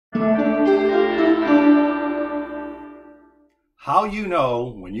How you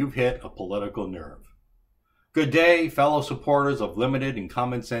know when you've hit a political nerve. Good day, fellow supporters of limited and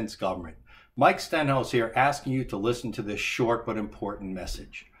common sense government. Mike Stenhouse here, asking you to listen to this short but important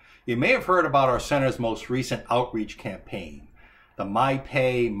message. You may have heard about our center's most recent outreach campaign, the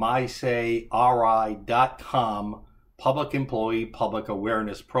MyPayMySayRI.com Public Employee Public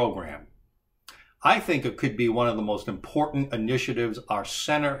Awareness Program. I think it could be one of the most important initiatives our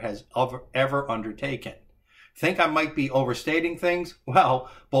center has ever undertaken. Think I might be overstating things? Well,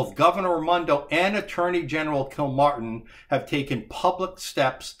 both Governor Raimondo and Attorney General Kilmartin have taken public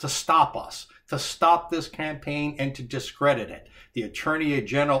steps to stop us, to stop this campaign and to discredit it. The Attorney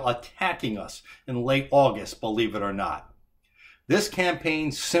General attacking us in late August, believe it or not. This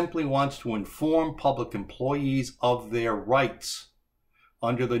campaign simply wants to inform public employees of their rights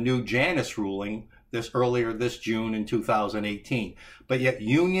under the new Janus ruling earlier this June in 2018. But yet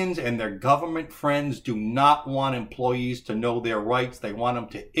unions and their government friends do not want employees to know their rights. They want them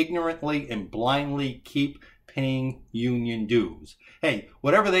to ignorantly and blindly keep paying union dues. Hey,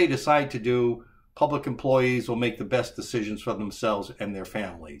 whatever they decide to do, public employees will make the best decisions for themselves and their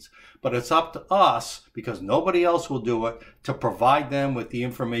families. But it's up to us, because nobody else will do it, to provide them with the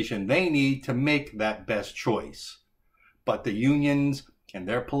information they need to make that best choice. But the unions and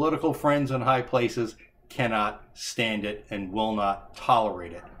their political friends in high places cannot stand it and will not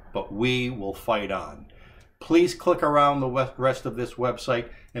tolerate it. But we will fight on. Please click around the rest of this website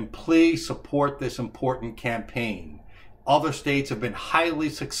and please support this important campaign. Other states have been highly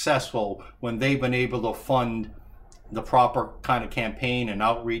successful when they've been able to fund the proper kind of campaign and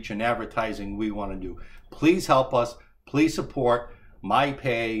outreach and advertising we want to do. Please help us. Please support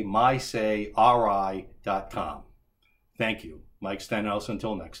MyPayMySayRI.com. Thank you. Mike Stenhouse,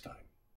 until next time.